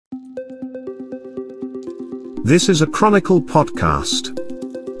This is a Chronicle podcast,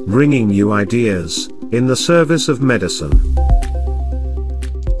 bringing you ideas in the service of medicine.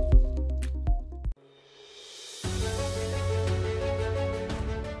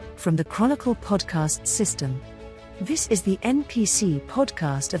 From the Chronicle podcast system, this is the NPC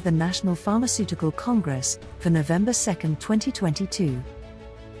podcast of the National Pharmaceutical Congress for November 2nd, 2022.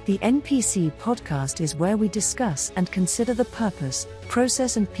 The NPC podcast is where we discuss and consider the purpose,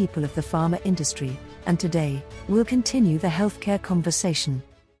 process and people of the pharma industry, and today, we'll continue the healthcare conversation.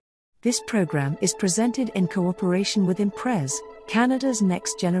 This program is presented in cooperation with Imprez, Canada's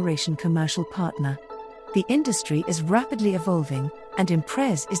next-generation commercial partner. The industry is rapidly evolving, and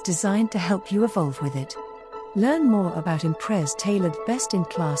Imprez is designed to help you evolve with it. Learn more about Imprez tailored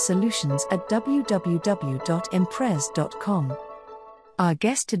best-in-class solutions at www.imprez.com. Our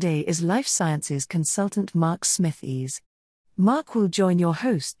guest today is Life Sciences consultant Mark Smithyes. Mark will join your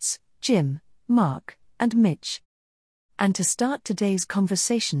hosts, Jim, Mark, and Mitch. And to start today's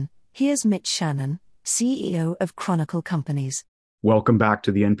conversation, here's Mitch Shannon, CEO of Chronicle Companies. Welcome back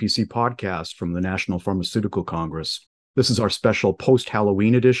to the NPC podcast from the National Pharmaceutical Congress. This is our special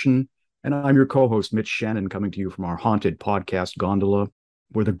post-Halloween edition, and I'm your co-host, Mitch Shannon, coming to you from our haunted podcast gondola,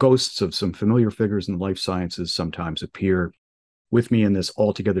 where the ghosts of some familiar figures in life sciences sometimes appear. With me in this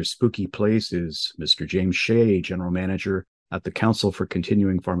altogether spooky place is Mr. James Shea, General Manager at the Council for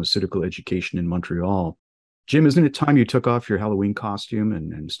Continuing Pharmaceutical Education in Montreal. Jim, isn't it time you took off your Halloween costume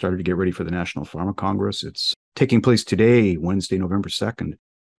and started to get ready for the National Pharma Congress? It's taking place today, Wednesday, November 2nd.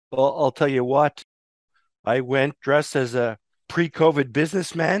 Well, I'll tell you what, I went dressed as a pre-COVID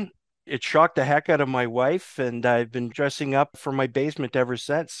businessman. It shocked the heck out of my wife, and I've been dressing up for my basement ever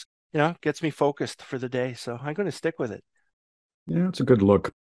since. Gets me focused for the day, so I'm going to stick with it. Yeah, it's a good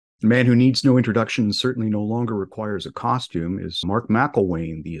look. The man who needs no introduction, certainly no longer requires a costume, is Mark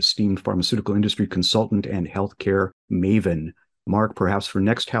McElwain, the esteemed pharmaceutical industry consultant and healthcare maven. Mark, perhaps for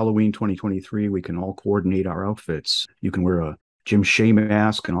next Halloween 2023, we can all coordinate our outfits. You can wear a Jim Shea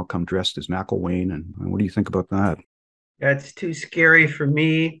mask, and I'll come dressed as McElwain. And what do you think about that? That's too scary for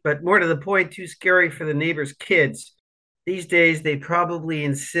me, but more to the point, too scary for the neighbor's kids. These days, they probably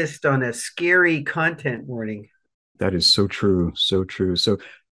insist on a scary content warning. That is so true, so true. So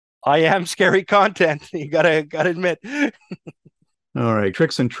I am scary content, you gotta admit. All right,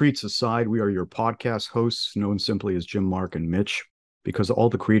 tricks and treats aside, we are your podcast hosts, known simply as Jim, Mark, and Mitch, because all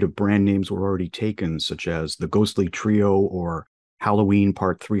the creative brand names were already taken, such as the Ghostly Trio or Halloween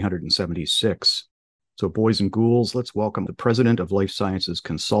Part 376. So boys and ghouls, let's welcome the President of Life Sciences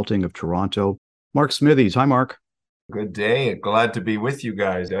Consulting of Toronto, Mark Smithyes. Hi, Mark. Good day. Glad to be with you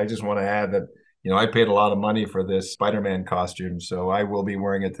guys. I just want to add that I paid a lot of money for this Spider-Man costume, so I will be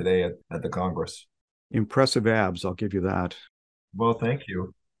wearing it today at the Congress. Impressive abs, I'll give you that. Well, thank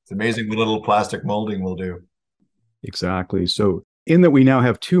you. It's amazing what little plastic molding will do. Exactly. So in that we now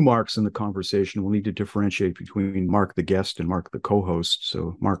have two Marks in the conversation, we'll need to differentiate between Mark the guest and Mark the co-host.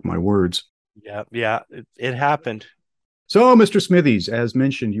 So mark my words. Yeah, it happened. So, Mr. Smithyes, as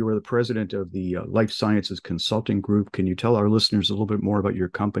mentioned, you are the president of the Life Sciences Consulting Group. Can you tell our listeners a little bit more about your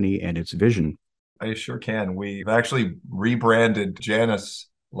company and its vision? I sure can. We've actually rebranded Janus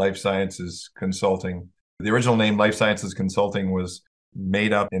Life Sciences Consulting. The original name Life Sciences Consulting was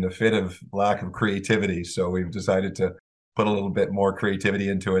made up in a fit of lack of creativity. So we've decided to put a little bit more creativity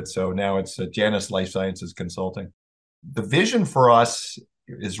into it. So now it's Janus Life Sciences Consulting. The vision for us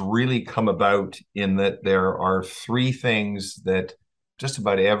is really come about in that there are three things that just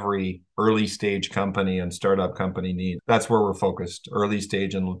about every early stage company and startup company need. That's where we're focused, early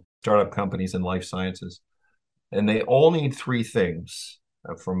stage and startup companies in life sciences. And they all need three things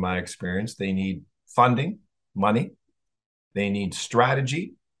from my experience. They need funding, money, they need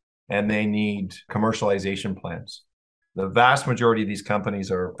strategy, and they need commercialization plans. The vast majority of these companies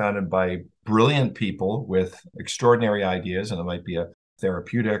are founded by brilliant people with extraordinary ideas, and it might be a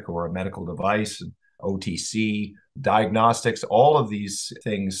therapeutic or a medical device, OTC, diagnostics, all of these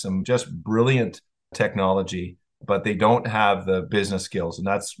things, some just brilliant technology, but they don't have the business skills. And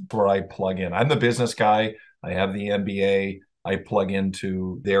that's where I plug in. I'm the business guy. I have the MBA. I plug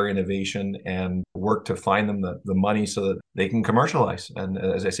into their innovation and work to find them the money so that they can commercialize. And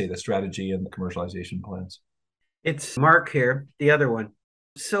as I say, the strategy and the commercialization plans. It's Mark here, the other one.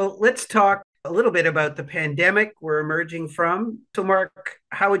 So let's talk a little bit about the pandemic we're emerging from. So Mark,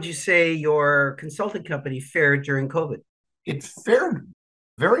 how would you say your consulting company fared during COVID? It fared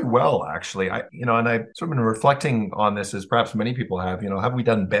very well, actually. I've sort of been reflecting on this as perhaps many people have. Have we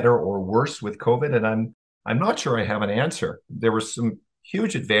done better or worse with COVID? And I'm not sure I have an answer. There were some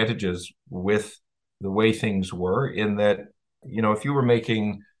huge advantages with the way things were in that, if you were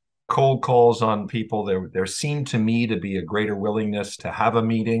making cold calls on people. There seemed to me to be a greater willingness to have a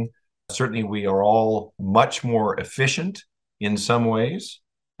meeting. Certainly, we are all much more efficient in some ways.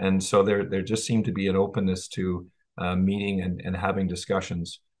 And so there just seemed to be an openness to meeting and having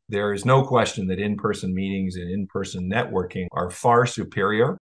discussions. There is no question that in-person meetings and in-person networking are far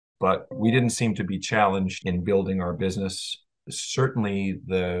superior, but we didn't seem to be challenged in building our business. Certainly,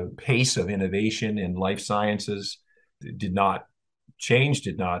 the pace of innovation in life sciences did not change,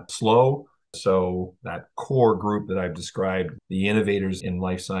 did not slow. So that core group that I've described, the innovators in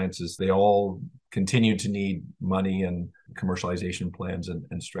life sciences, they all continue to need money and commercialization plans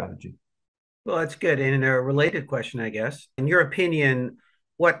and strategy. Well, that's good. And a related question, I guess. In your opinion,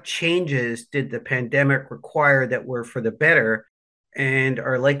 what changes did the pandemic require that were for the better and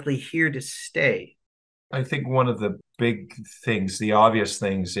are likely here to stay? I think one of the big things, the obvious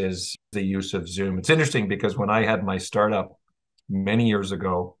things, is the use of Zoom. It's interesting because when I had my startup many years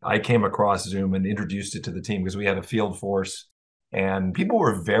ago, I came across Zoom and introduced it to the team because we had a field force and people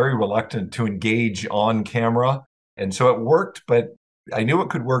were very reluctant to engage on camera. And so it worked, but I knew it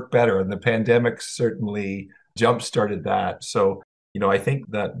could work better. And the pandemic certainly jump-started that. So, I think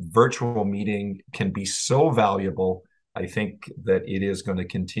that virtual meeting can be so valuable. I think that it is going to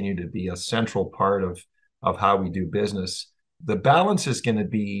continue to be a central part of how we do business. The balance is going to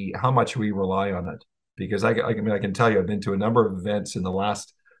be how much we rely on it. Because I can tell you, I've been to a number of events in the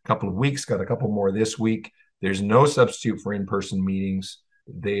last couple of weeks, got a couple more this week. There's no substitute for in-person meetings.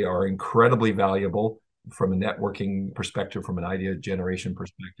 They are incredibly valuable from a networking perspective, from an idea generation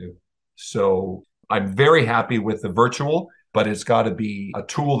perspective. So I'm very happy with the virtual, but it's got to be a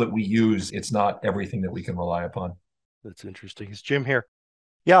tool that we use. It's not everything that we can rely upon. That's interesting. It's Jim here.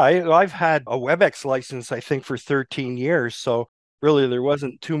 Yeah, I've had a WebEx license, I think, for 13 years. So really, there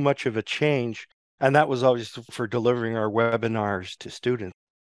wasn't too much of a change. And that was always for delivering our webinars to students.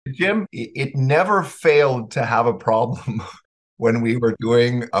 Jim, it never failed to have a problem when we were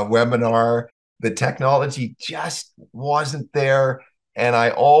doing a webinar. The technology just wasn't there. And I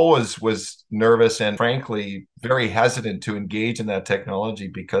always was nervous and frankly, very hesitant to engage in that technology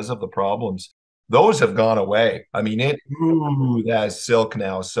because of the problems. Those have gone away. I mean, that's silk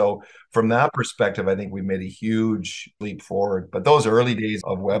now. So from that perspective, I think we made a huge leap forward. But those early days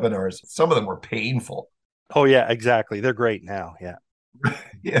of webinars, some of them were painful. Oh, yeah, exactly. They're great now. Yeah.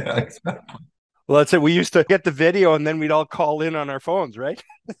 Yeah, exactly. Well, that's it. We used to get the video and then we'd all call in on our phones, right?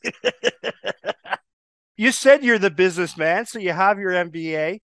 You said you're the businessman, so you have your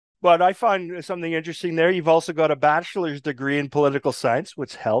MBA. But I find something interesting there. You've also got a bachelor's degree in political science,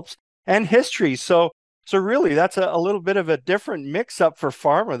 which helps, and history. So really, that's a little bit of a different mix-up for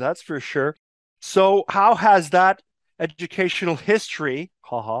pharma, that's for sure. So how has that educational history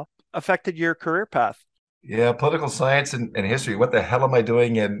affected your career path? Yeah, political science and history. What the hell am I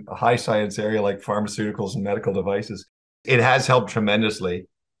doing in a high science area like pharmaceuticals and medical devices? It has helped tremendously.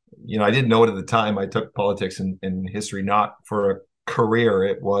 I didn't know it at the time. I took politics and history not for a career.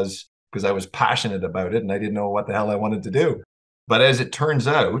 It was because I was passionate about it and I didn't know what the hell I wanted to do. But as it turns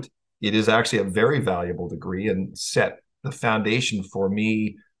out, it is actually a very valuable degree and set the foundation for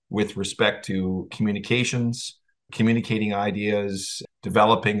me with respect to communications, communicating ideas,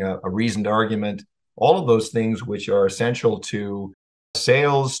 developing a reasoned argument, all of those things which are essential to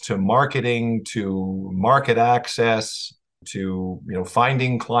sales, to marketing, to market access, to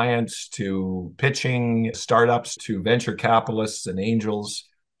finding clients, to pitching startups, to venture capitalists and angels.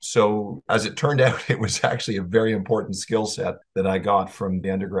 So as it turned out, it was actually a very important skill set that I got from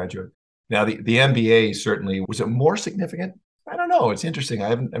the undergraduate. Now, the MBA certainly, was it more significant? I don't know. It's interesting. I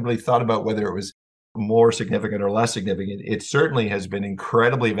haven't really thought about whether it was more significant or less significant. It certainly has been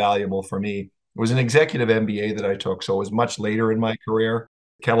incredibly valuable for me. It was an executive MBA that I took, so it was much later in my career,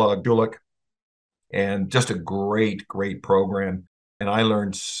 Kellogg Julich, and just a great, great program. And I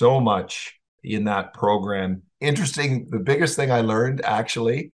learned so much in that program. Interesting, the biggest thing I learned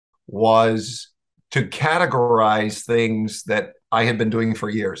actually was to categorize things that I had been doing for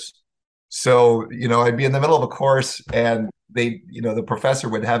years. So, I'd be in the middle of a course and the professor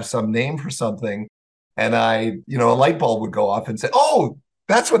would have some name for something. And a light bulb would go off and say, oh,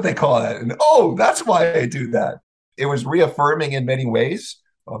 that's what they call that. And oh, that's why I do that. It was reaffirming in many ways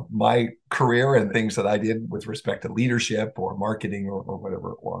of my career and things that I did with respect to leadership or marketing or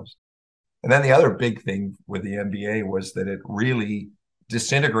whatever it was. And then the other big thing with the MBA was that it really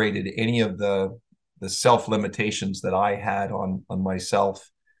disintegrated any of the self-limitations that I had on myself.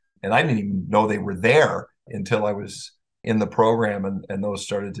 And I didn't even know they were there until I was in the program and those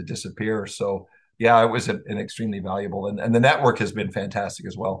started to disappear. So yeah, it was an extremely valuable and the network has been fantastic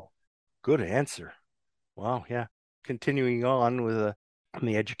as well. Good answer. Wow. Yeah. Continuing on with on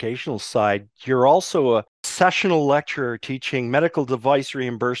the educational side, you're also a sessional lecturer teaching medical device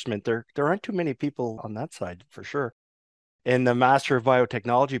reimbursement. There aren't too many people on that side for sure. In the Master of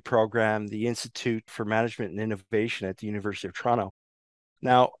Biotechnology program, the Institute for Management and Innovation at the University of Toronto.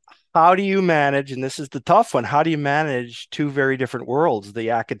 Now, how do you manage, and this is the tough one, how do you manage two very different worlds,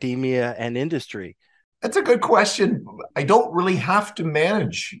 the academia and industry? That's a good question. I don't really have to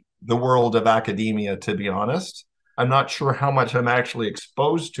manage the world of academia, to be honest. I'm not sure how much I'm actually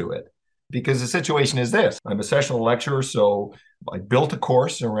exposed to it because the situation is this. I'm a sessional lecturer, so I built a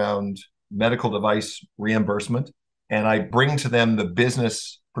course around medical device reimbursement, and I bring to them the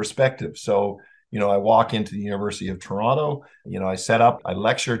business perspective. So, I walk into the University of Toronto, I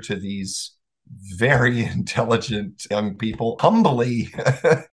lecture to these very intelligent young people, humbly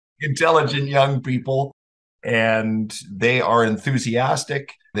intelligent young people, and they are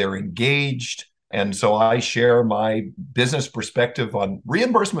enthusiastic, they're engaged. And so I share my business perspective on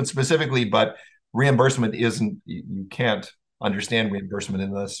reimbursement specifically, but reimbursement you can't understand reimbursement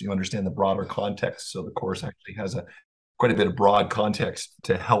unless you understand the broader context. So the course actually has quite a bit of broad context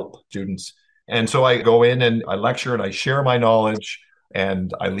to help students. And so I go in and I lecture and I share my knowledge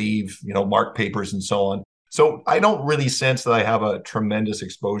and I leave, mark papers and so on. So I don't really sense that I have a tremendous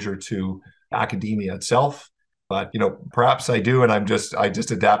exposure to academia itself, but perhaps I do, and I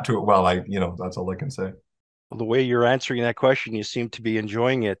just adapt to it well. That's all I can say. Well, the way you're answering that question, you seem to be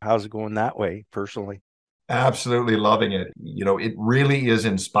enjoying it. How's it going that way personally? Absolutely loving it. It really is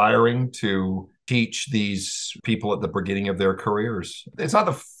inspiring to teach these people at the beginning of their careers. It's not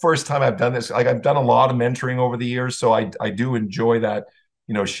the first time I've done this. Like, I've done a lot of mentoring over the years, so I do enjoy that,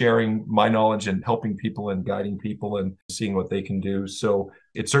 sharing my knowledge and helping people and guiding people and seeing what they can do. So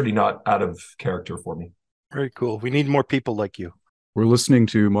it's certainly not out of character for me. Very cool. We need more people like you. We're listening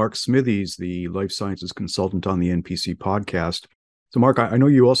to Mark Smithyes, the life sciences consultant on the NPC podcast. So, Mark, I know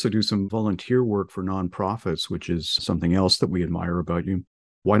you also do some volunteer work for nonprofits, which is something else that we admire about you.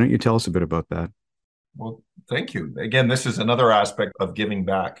 Why don't you tell us a bit about that? Well, thank you. Again, this is another aspect of giving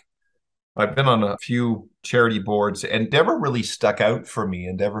back. I've been on a few charity boards. Endeavor really stuck out for me,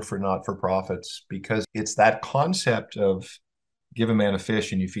 Endeavor for Not-for-Profits, because it's that concept of give a man a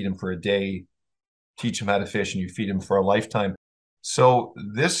fish and you feed him for a day, teach him how to fish and you feed him for a lifetime. So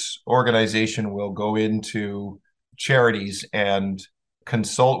this organization will go into charities and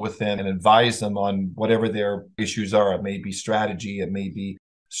consult with them and advise them on whatever their issues are. It may be strategy, it may be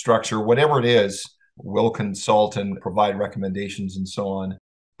structure, whatever it is, we'll consult and provide recommendations and so on.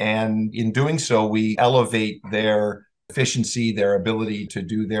 And in doing so, we elevate their efficiency, their ability to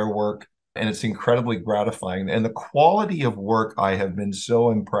do their work. And it's incredibly gratifying. And the quality of work I have been so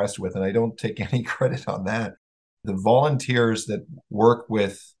impressed with, and I don't take any credit on that. The volunteers that work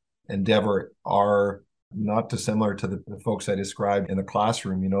with Endeavor are not dissimilar to the folks I described in the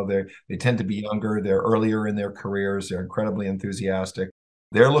classroom. They tend to be younger, they're earlier in their careers, they're incredibly enthusiastic.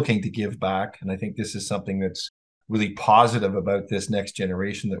 They're looking to give back. And I think this is something that's really positive about this next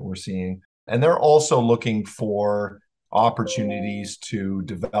generation that we're seeing. And they're also looking for opportunities to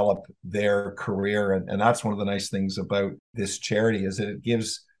develop their career. And that's one of the nice things about this charity is that it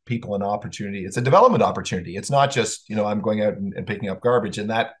gives people an opportunity. It's a development opportunity. It's not just, I'm going out and picking up garbage and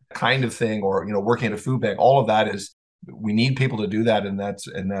that kind of thing, or, working at a food bank. All of that is, we need people to do that. And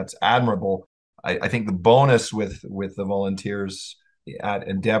that's admirable. I think the bonus with the volunteers at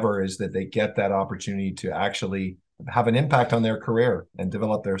Endeavor is that they get that opportunity to actually have an impact on their career and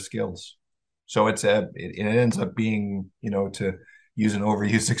develop their skills. So it ends up being, to use an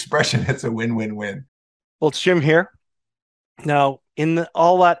overused expression, it's a win-win-win. Well, it's Jim here. Now, in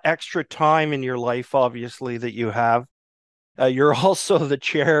all that extra time in your life, obviously, that you have, you're also the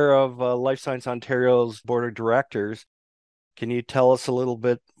chair of Life Science Ontario's board of directors. Can you tell us a little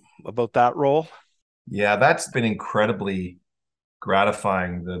bit about that role? Yeah, that's been incredibly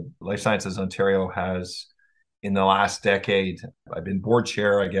gratifying. The Life Sciences Ontario has, in the last decade, I've been board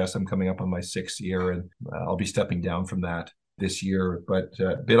chair. I guess I'm coming up on my 6th year, and I'll be stepping down from that this year, but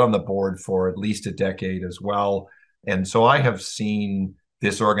been on the board for at least a decade as well. And so I have seen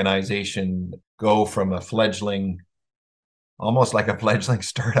this organization go from a fledgling, almost like a fledgling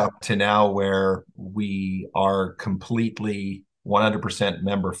startup, to now where we are completely 100%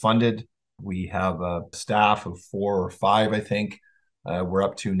 member funded. We have a staff of 4 or 5, I think, we're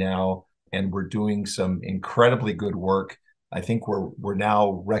up to now, and we're doing some incredibly good work. I think we're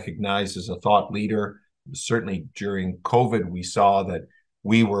now recognized as a thought leader. Certainly during COVID, we saw that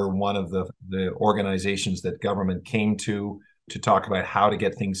we were one of the organizations that government came to talk about how to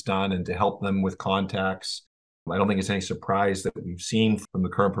get things done and to help them with contacts. I don't think it's any surprise that we've seen from the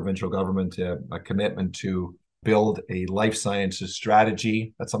current provincial government a commitment to build a life sciences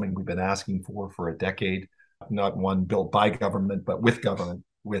strategy. That's something we've been asking for a decade. Not one built by government, but with government,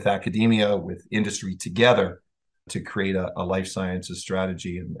 with academia, with industry together to create a life sciences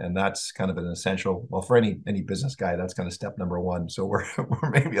strategy. And that's kind of an essential, well, for any business guy, that's kind of step number one. So we're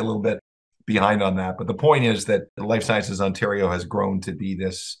maybe a little bit behind on that. But the point is that Life Sciences Ontario has grown to be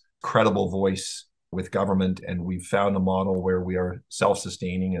this credible voice with government. And we've found a model where we are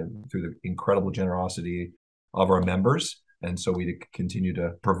self-sustaining and through the incredible generosity of our members. And so we continue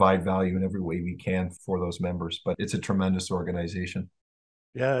to provide value in every way we can for those members. But it's a tremendous organization.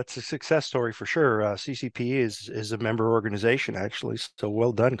 Yeah, it's a success story for sure. CCP is a member organization, actually. So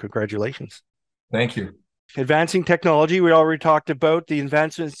well done. Congratulations. Thank you. Advancing technology, we already talked about the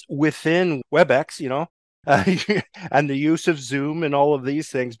advancements within WebEx, and the use of Zoom and all of these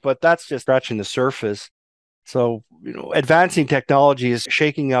things, but that's just scratching the surface. So, advancing technology is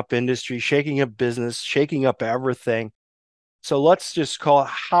shaking up industry, shaking up business, shaking up everything. So let's just call it,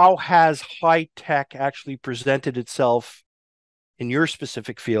 how has high tech actually presented itself in your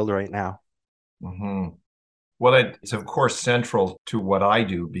specific field right now? Mm-hmm. Well, it's of course central to what I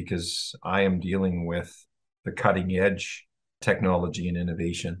do because I am dealing with the cutting edge technology and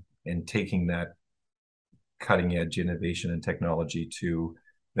innovation and taking that cutting edge innovation and technology to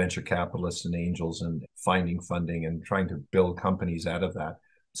venture capitalists and angels and finding funding and trying to build companies out of that.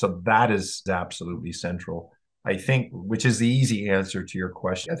 So that is absolutely central. I think, which is the easy answer to your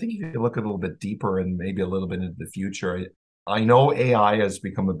question. I think if you look a little bit deeper and maybe a little bit into the future, I know AI has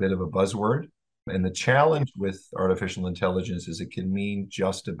become a bit of a buzzword. And the challenge with artificial intelligence is it can mean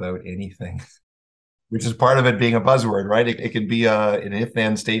just about anything, which is part of it being a buzzword, right? It can be an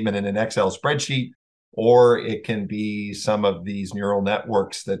if-then statement in an Excel spreadsheet, or it can be some of these neural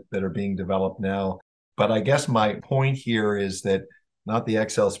networks that are being developed now. But I guess my point here is that not the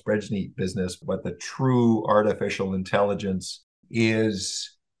Excel spreadsheet business, but the true artificial intelligence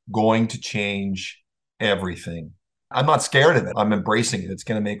is going to change everything. I'm not scared of it. I'm embracing it. It's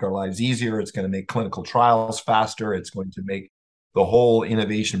going to make our lives easier. It's going to make clinical trials faster. It's going to make the whole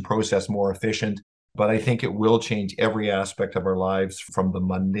innovation process more efficient. But I think it will change every aspect of our lives from the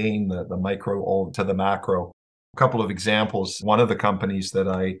mundane, the micro, to the macro. A couple of examples. One of the companies that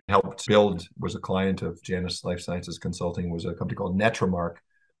I helped build was a client of Janus Life Sciences Consulting, was a company called Netramark,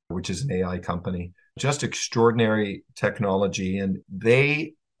 which is an AI company. Just extraordinary technology. And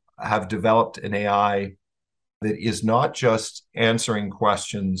they have developed an AI that is not just answering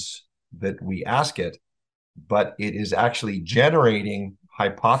questions that we ask it, but it is actually generating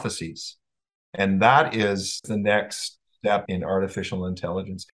hypotheses. And that is the next step in artificial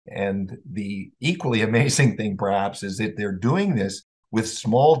intelligence. And the equally amazing thing, perhaps, is that they're doing this with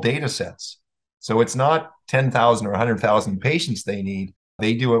small data sets. So it's not 10,000 or 100,000 patients they need.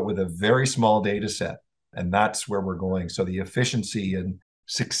 They do it with a very small data set. And that's where we're going. So the efficiency and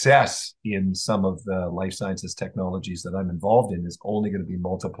success in some of the life sciences technologies that I'm involved in is only going to be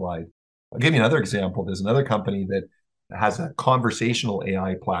multiplied. I'll give you another example. There's another company that has a conversational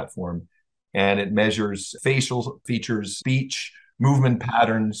AI platform, and it measures facial features, speech, movement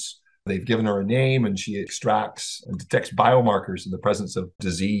patterns. They've given her a name, and she extracts and detects biomarkers in the presence of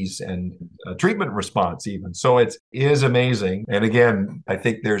disease and treatment response even. So it is amazing. And again, I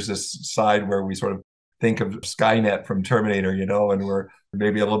think there's this side where we sort of think of Skynet from Terminator, and we're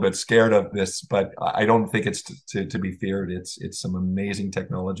maybe a little bit scared of this, but I don't think it's to be feared. It's some amazing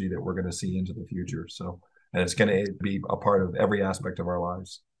technology that we're going to see into the future. So, and it's going to be a part of every aspect of our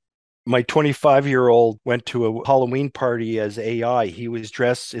lives. My 25-year-old went to a Halloween party as AI. He was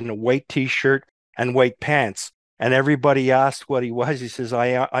dressed in a white t-shirt and white pants. And everybody asked what he was. He says,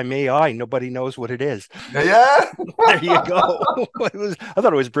 I'm AI. Nobody knows what it is. Yeah. There you go. I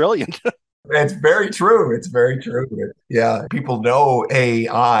thought it was brilliant. It's very true. It's very true. Yeah. People know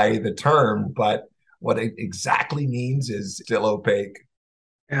AI, the term, but what it exactly means is still opaque.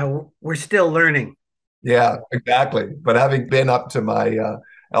 Yeah, we're still learning. Yeah, exactly. But having been up to my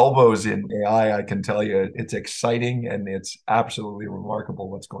elbows in AI, I can tell you it's exciting and it's absolutely remarkable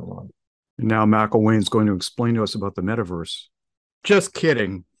what's going on. And now McElwain's going to explain to us about the metaverse. Just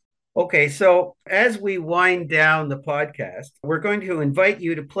kidding. Okay, so as we wind down the podcast, we're going to invite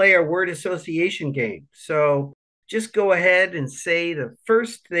you to play our word association game. So just go ahead and say the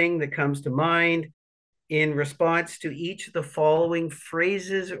first thing that comes to mind in response to each of the following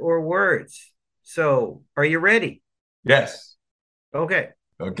phrases or words. So are you ready? Yes. Okay.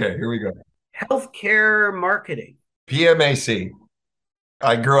 Okay, here we go. Healthcare marketing. PMAC.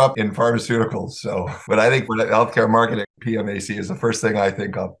 I grew up in pharmaceuticals, so when I think with healthcare marketing, PMAC is the first thing I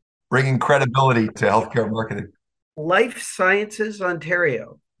think of. Bringing credibility to healthcare marketing. Life Sciences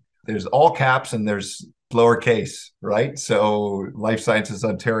Ontario. There's all caps and there's lowercase, right? So Life Sciences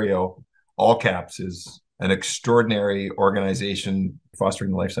Ontario, all caps, is an extraordinary organization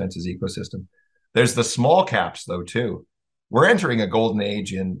fostering the life sciences ecosystem. There's the small caps, though, too. We're entering a golden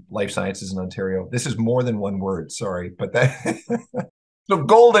age in life sciences in Ontario. This is more than one word, sorry, but that so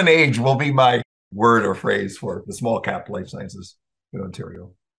golden age will be my word or phrase for the small cap life sciences in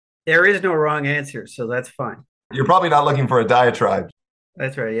Ontario. There is no wrong answer, so that's fine. You're probably not looking for a diatribe.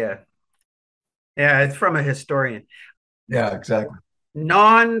 That's right. Yeah. Yeah. It's from a historian. Yeah, exactly.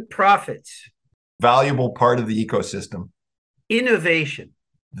 Non-profits, Valuable part of the ecosystem. innovation,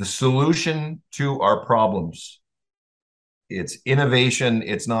 The solution to our problems. It's innovation.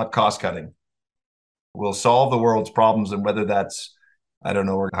 It's not cost cutting. We'll solve the world's problems, and whether that's, I don't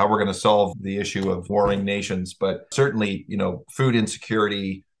know how we're going to solve the issue of warring nations, but certainly, food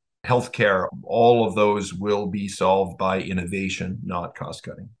insecurity, healthcare, all of those will be solved by innovation, not cost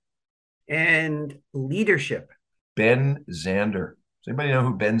cutting. and leadership. Ben Zander. Does anybody know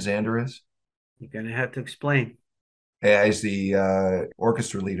who Ben Zander is? You're going to have to explain. Yeah, he's the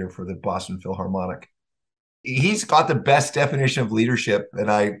orchestra leader for the Boston Philharmonic. He's got the best definition of leadership,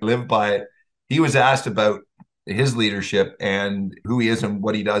 and I live by it. He was asked about his leadership and who he is and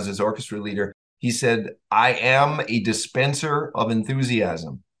what he does as orchestra leader. He said, I am a dispenser of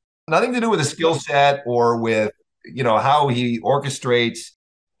enthusiasm. Nothing to do with a skill set or with, how he orchestrates.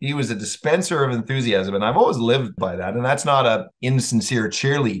 He was a dispenser of enthusiasm. And I've always lived by that. And that's not a insincere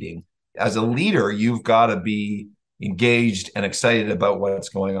cheerleading. As a leader, you've got to be engaged and excited about what's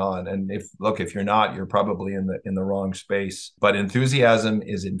going on. And if you're not, you're probably in the wrong space. But enthusiasm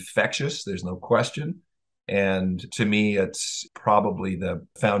is infectious. There's no question. And to me, it's probably the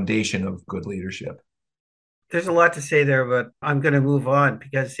foundation of good leadership. There's a lot to say there, but I'm going to move on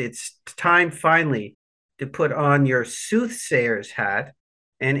because it's time finally to put on your soothsayer's hat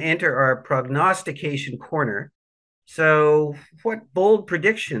and enter our prognostication corner. So, what bold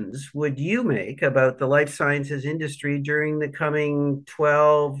predictions would you make about the life sciences industry during the coming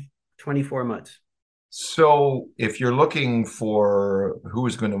 12, 24 months? So if you're looking for who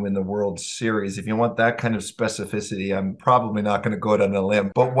is going to win the World Series, if you want that kind of specificity, I'm probably not going to go down a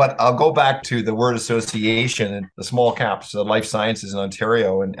limb. But I'll go back to the word association and the small caps, the life sciences in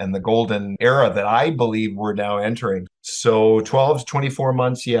Ontario and the golden era that I believe we're now entering. So 12 to 24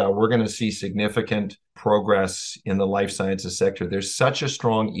 months, yeah, we're going to see significant progress in the life sciences sector. There's such a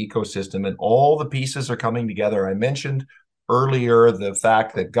strong ecosystem and all the pieces are coming together. I mentioned earlier the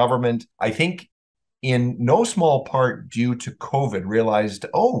fact that government, I think, in no small part due to COVID, realized,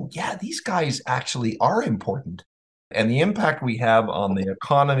 oh, yeah, these guys actually are important. And the impact we have on the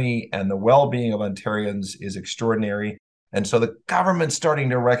economy and the well-being of Ontarians is extraordinary. And so the government's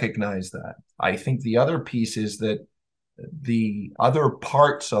starting to recognize that. I think the other piece is that the other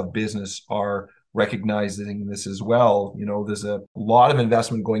parts of business are recognizing this as well. There's a lot of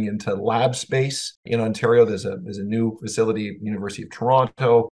investment going into lab space in Ontario. There's a new facility at the University of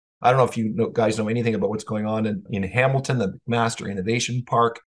Toronto. I don't know if you guys know anything about what's going on in Hamilton, the Master Innovation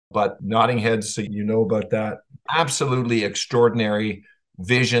Park, but nodding heads, so you know about that. Absolutely extraordinary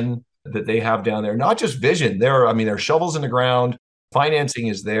vision that they have down there. Not just vision, there are shovels in the ground, financing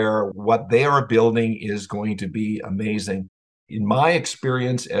is there. What they are building is going to be amazing. In my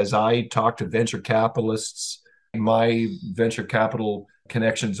experience, as I talk to venture capitalists, my venture capital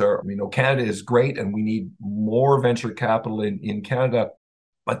connections are, Canada is great and we need more venture capital in Canada.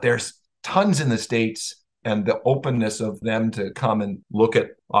 But there's tons in the States, and the openness of them to come and look at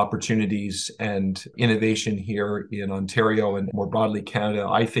opportunities and innovation here in Ontario and more broadly Canada,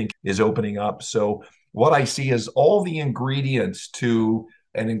 I think is opening up. So what I see is all the ingredients to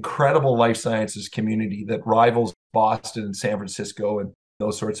an incredible life sciences community that rivals Boston and San Francisco and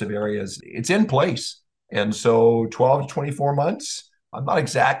those sorts of areas. It's in place. And so 12 to 24 months, I'm not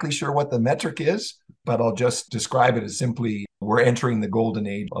exactly sure what the metric is, but I'll just describe it as simply we're entering the golden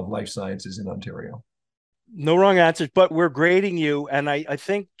age of life sciences in Ontario. No wrong answers, but we're grading you. And I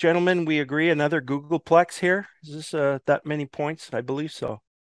think, gentlemen, we agree another Googleplex here. Is this that many points? I believe so.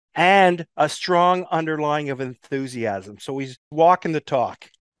 And a strong underlying of enthusiasm. So he's walking the talk.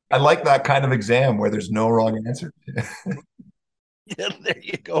 I like that kind of exam where there's no wrong answer. Yeah, there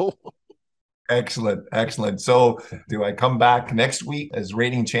you go. Excellent. Excellent. So do I come back next week as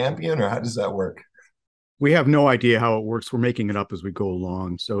rating champion or how does that work? We have no idea how it works. We're making it up as we go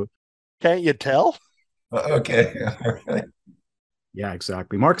along. So can't you tell? Okay. All right. Yeah,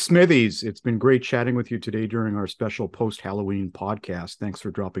 exactly. Mark Smithyes, it's been great chatting with you today during our special post-Halloween podcast. Thanks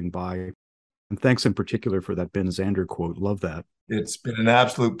for dropping by. And thanks in particular for that Ben Zander quote. Love that. It's been an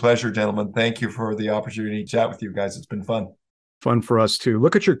absolute pleasure, gentlemen. Thank you for the opportunity to chat with you guys. It's been fun. Fun for us too.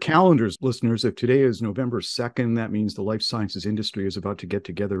 Look at your calendars, listeners. If today is November 2nd, that means the life sciences industry is about to get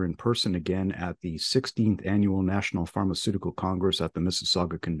together in person again at the 16th Annual National Pharmaceutical Congress at the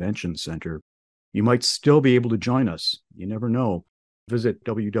Mississauga Convention Center. You might still be able to join us. You never know. Visit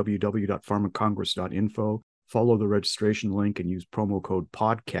www.pharmacongress.info, follow the registration link, and use promo code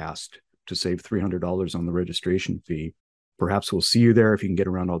PODCAST to save $300 on the registration fee. Perhaps we'll see you there if you can get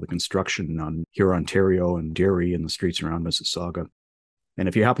around all the construction on Huron, Ontario and Derry and the streets around Mississauga. And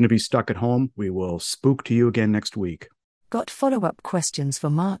if you happen to be stuck at home, we will spook to you again next week. Got follow-up questions for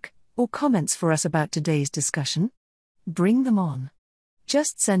Mark, or comments for us about today's discussion? Bring them on.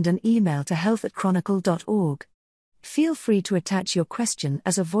 Just send an email to health@chronicle.org. Feel free to attach your question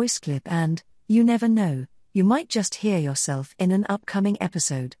as a voice clip and, you never know, you might just hear yourself in an upcoming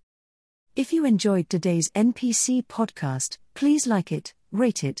episode. If you enjoyed today's NPC podcast, please like it,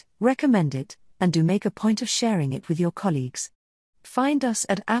 rate it, recommend it, and do make a point of sharing it with your colleagues. Find us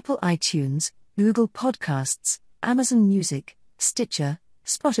at Apple iTunes, Google Podcasts, Amazon Music, Stitcher,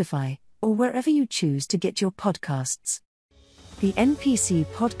 Spotify, or wherever you choose to get your podcasts. The NPC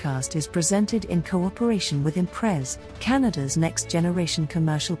podcast is presented in cooperation with Imprez, Canada's next-generation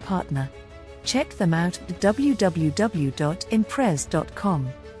commercial partner. Check them out at www.imprez.com.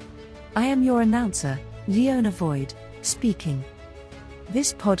 I am your announcer, Leona Void, speaking.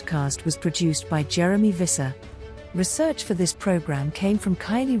 This podcast was produced by Jeremy Visser. Research for this program came from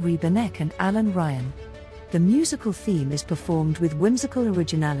Kylie Rebenek and Alan Ryan. The musical theme is performed with whimsical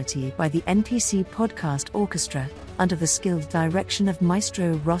originality by the NPC Podcast Orchestra, under the skilled direction of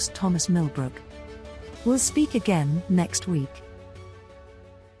Maestro Ross Thomas Milbrook. We'll speak again next week.